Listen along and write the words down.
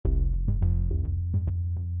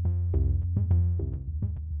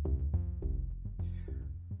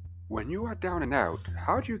When you are down and out,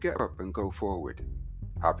 how do you get up and go forward?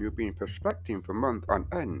 Have you been prospecting for months on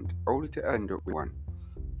end, only to end up with one?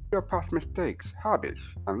 Your past mistakes, habits,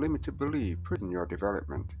 and limited belief prison your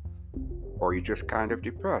development? Or are you just kind of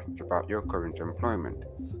depressed about your current employment?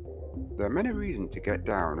 There are many reasons to get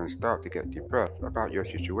down and start to get depressed about your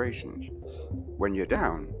situations. When you're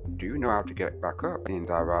down, do you know how to get back up in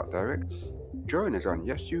that right direction? Join us on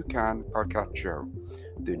Yes You Can podcast show.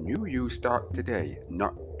 The new you start today,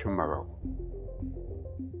 not tomorrow.